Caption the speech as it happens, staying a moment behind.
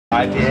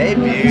IPA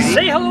beauty.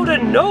 Say hello to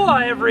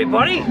Noah,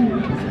 everybody.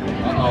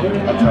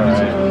 That's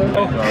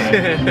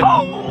alright.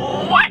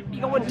 Oh, what?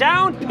 You going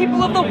down,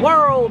 people of the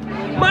world?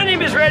 My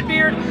name is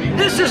Redbeard.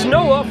 This is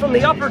Noah from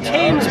the Upper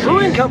Thames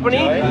Brewing Company,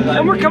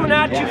 and we're coming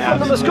at you from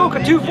the Muskoka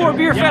 2-4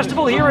 Beer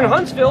Festival here in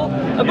Huntsville.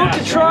 About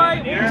to try,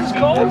 what is this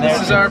called?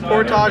 This is our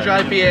Portage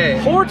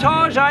IPA.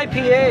 Portage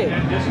IPA.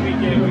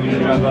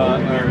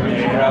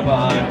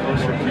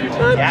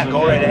 Yeah,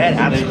 go right ahead.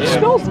 Absolutely. It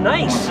smells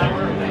nice.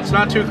 It's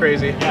not too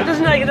crazy. It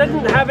doesn't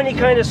have any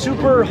kind of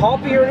super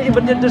hoppy or anything,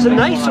 but there's a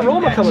nice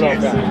aroma coming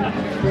off that.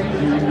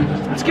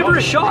 Let's give her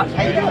a shot.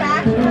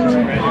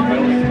 Absolutely.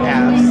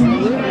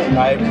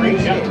 I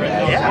appreciate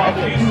that. Yeah, I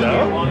think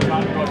so.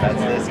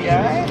 That's this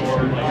guy.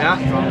 Yeah.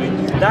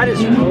 That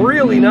is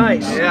really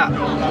nice. Yeah.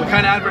 We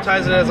kind of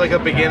advertise it as like a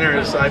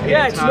beginner's IPA.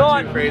 Yeah, it's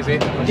not too crazy.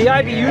 The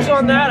IBUs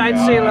on that, I'd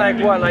say like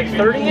what, like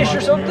 30-ish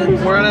or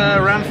something? We're at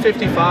around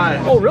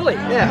 55. Oh, really?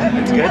 Yeah,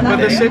 it's good. But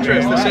the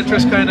citrus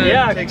kind of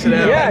takes it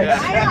out.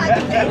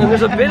 Yeah. And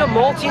there's a bit of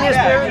maltiness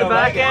there in the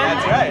back end.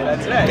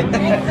 That's right.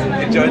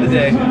 Enjoy the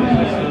day.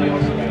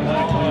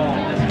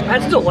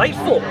 That's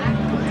delightful.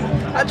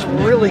 That's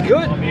really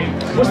good.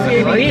 What's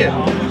the ABV?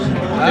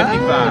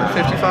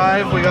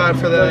 55 we got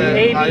for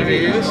the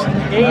IBUs.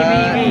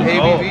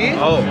 ABV.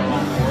 Oh,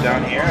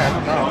 down here? I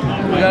don't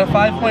know. We got a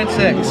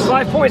 5.6.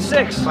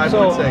 5.6.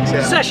 5.6,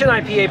 yeah. Session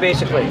IPA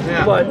basically.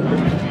 Yeah. But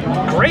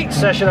great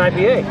session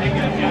IPA.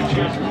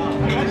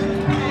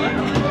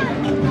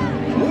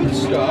 Good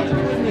stuff.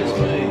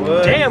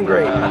 Damn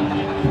great.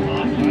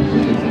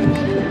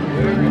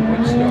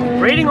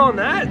 Rating on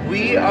that?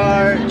 We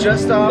are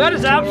just off. That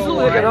is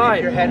absolutely like an eye.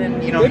 If you're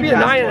heading, you know, Maybe a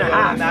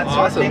 9.5. That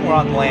sort of thing. We're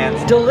on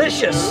land.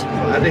 Delicious.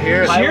 Glad to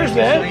hear it. Cheers,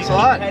 man. Thanks a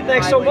lot.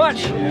 Thanks so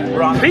much.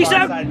 We're on the Peace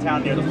far out. side of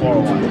town near the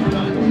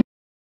 401.